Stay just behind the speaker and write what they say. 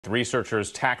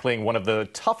Researchers tackling one of the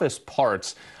toughest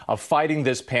parts of fighting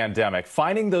this pandemic,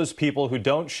 finding those people who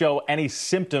don't show any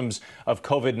symptoms of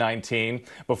COVID-19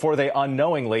 before they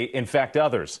unknowingly infect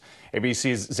others.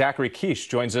 ABC's Zachary Quiche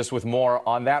joins us with more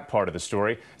on that part of the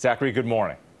story. Zachary, good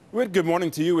morning. Good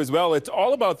morning to you as well. It's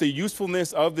all about the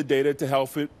usefulness of the data to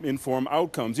help inform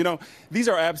outcomes. You know, these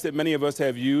are apps that many of us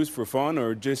have used for fun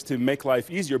or just to make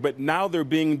life easier, but now they're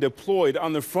being deployed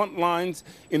on the front lines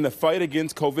in the fight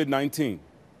against COVID-19.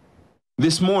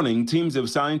 This morning, teams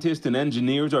of scientists and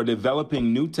engineers are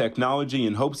developing new technology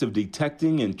in hopes of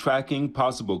detecting and tracking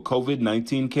possible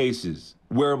COVID-19 cases.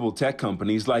 Wearable tech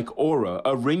companies like Aura,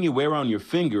 a ring you wear on your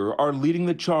finger, are leading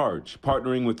the charge,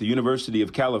 partnering with the University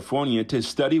of California to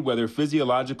study whether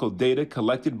physiological data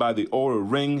collected by the Aura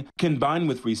ring, combined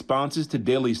with responses to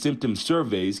daily symptom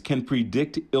surveys, can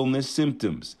predict illness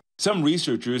symptoms. Some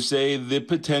researchers say the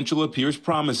potential appears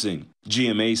promising.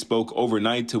 GMA spoke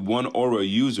overnight to one Aura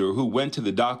user who went to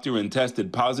the doctor and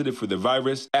tested positive for the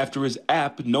virus after his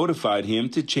app notified him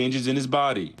to changes in his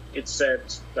body. It said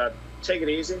that take it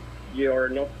easy, you're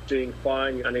not doing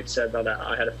fine, and it said that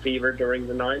I had a fever during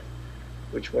the night,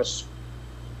 which was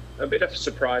a bit of a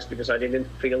surprise because I didn't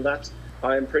feel that.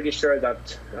 I'm pretty sure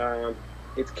that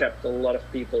it kept a lot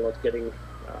of people not getting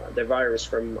the virus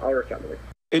from our family.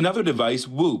 Another device,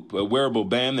 Whoop, a wearable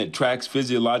band that tracks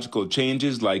physiological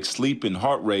changes like sleep and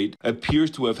heart rate, appears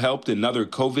to have helped another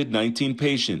COVID-19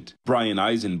 patient. Brian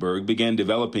Eisenberg began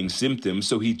developing symptoms,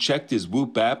 so he checked his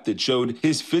Whoop app that showed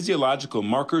his physiological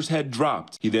markers had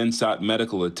dropped. He then sought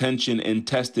medical attention and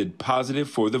tested positive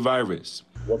for the virus.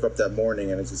 Woke up that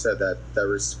morning, and as you said, that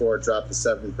score dropped to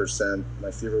 7%.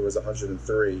 My fever was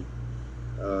 103.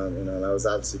 And I was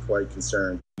obviously quite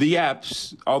concerned. The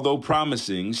apps, although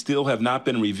promising, still have not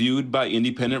been reviewed by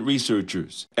independent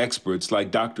researchers. Experts like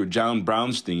Dr. John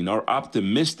Brownstein are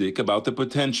optimistic about the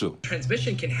potential.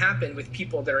 Transmission can happen with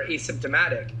people that are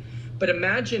asymptomatic. But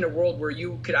imagine a world where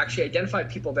you could actually identify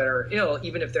people that are ill,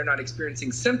 even if they're not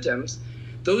experiencing symptoms.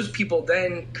 Those people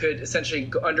then could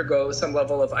essentially undergo some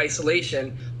level of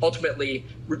isolation, ultimately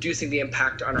reducing the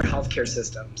impact on our healthcare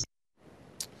systems.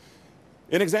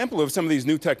 An example of some of these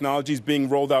new technologies being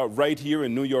rolled out right here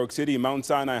in New York City, Mount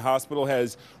Sinai Hospital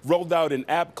has rolled out an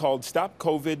app called Stop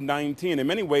COVID-19. In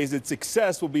many ways, its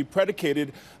success will be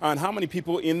predicated on how many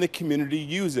people in the community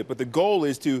use it. But the goal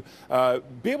is to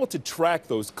be able to track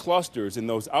those clusters and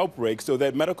those outbreaks so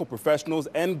that medical professionals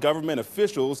and government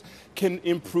officials can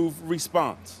improve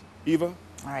response. Eva?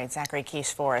 All right, Zachary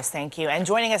Quiche for us. Thank you. And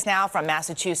joining us now from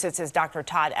Massachusetts is Dr.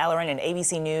 Todd Ellerin, an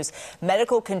ABC News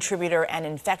medical contributor and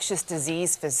infectious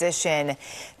disease physician.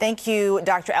 Thank you,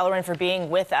 Dr. Ellerin, for being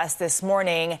with us this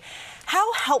morning.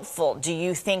 How helpful do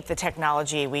you think the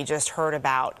technology we just heard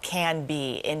about can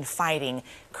be in fighting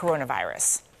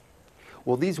coronavirus?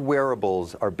 Well, these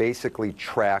wearables are basically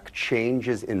track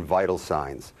changes in vital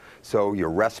signs. So your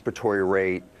respiratory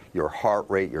rate, your heart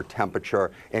rate, your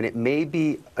temperature, and it may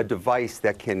be a device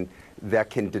that can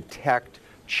detect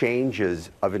changes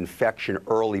of infection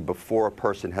early before a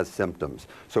person has symptoms.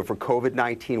 So for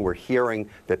COVID-19, we're hearing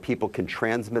that people can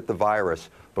transmit the virus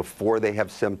before they have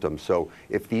symptoms. So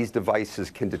if these devices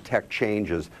can detect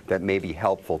changes, that may be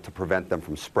helpful to prevent them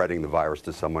from spreading the virus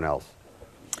to someone else.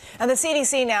 And the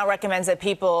CDC now recommends that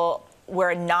people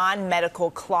wear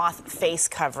non-medical cloth face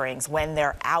coverings when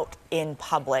they're out in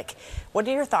public. What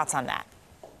are your thoughts on that?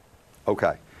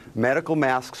 Okay. Medical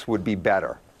masks would be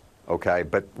better, okay?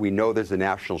 But we know there's a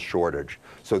national shortage.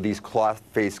 So these cloth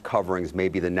face coverings may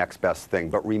be the next best thing.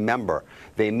 But remember,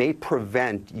 they may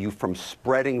prevent you from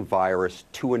spreading virus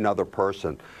to another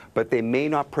person, but they may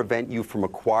not prevent you from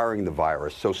acquiring the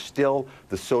virus. So still,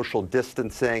 the social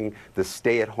distancing, the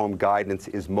stay-at-home guidance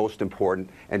is most important.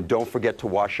 And don't forget to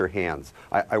wash your hands.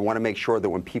 I want to make sure that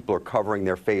when people are covering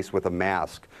their face with a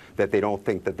mask, that they don't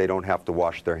think that they don't have to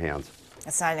wash their hands.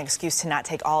 It's not an excuse to not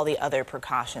take all the other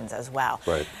precautions as well.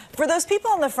 Right. For those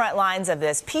people on the front lines of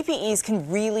this, PPEs can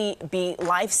really be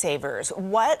lifesavers.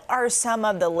 What are some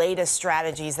of the latest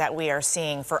strategies that we are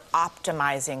seeing for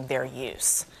optimizing their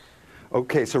use?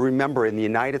 Okay, so remember, in the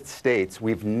United States,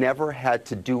 we've never had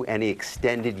to do any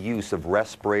extended use of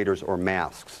respirators or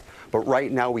masks. But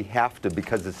right now we have to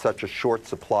because it's such a short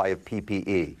supply of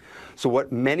PPE. So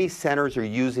what many centers are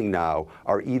using now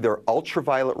are either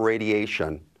ultraviolet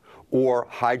radiation or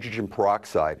hydrogen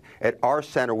peroxide. At our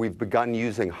center, we've begun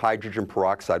using hydrogen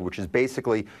peroxide, which is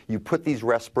basically you put these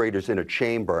respirators in a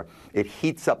chamber, it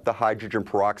heats up the hydrogen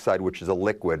peroxide, which is a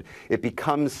liquid. It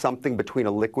becomes something between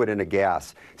a liquid and a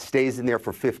gas, stays in there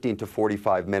for 15 to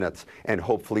 45 minutes, and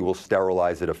hopefully will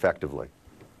sterilize it effectively.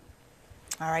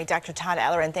 All right, Dr. Todd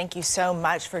Ellerin, thank you so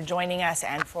much for joining us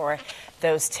and for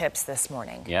those tips this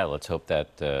morning. Yeah, let's hope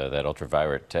that that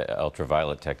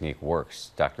ultraviolet technique works.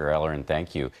 Dr. Ellerin,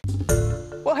 thank you.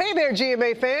 Well, hey there,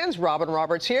 GMA fans. Robin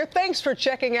Roberts here. Thanks for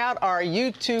checking out our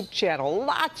YouTube channel.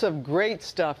 Lots of great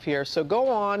stuff here. So go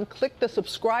on, click the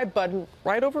subscribe button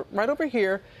right over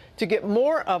here to get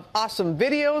more of awesome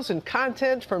videos and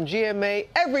content from GMA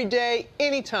every day,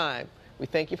 anytime. We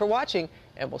thank you for watching,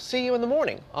 and we'll see you in the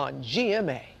morning on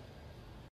GMA.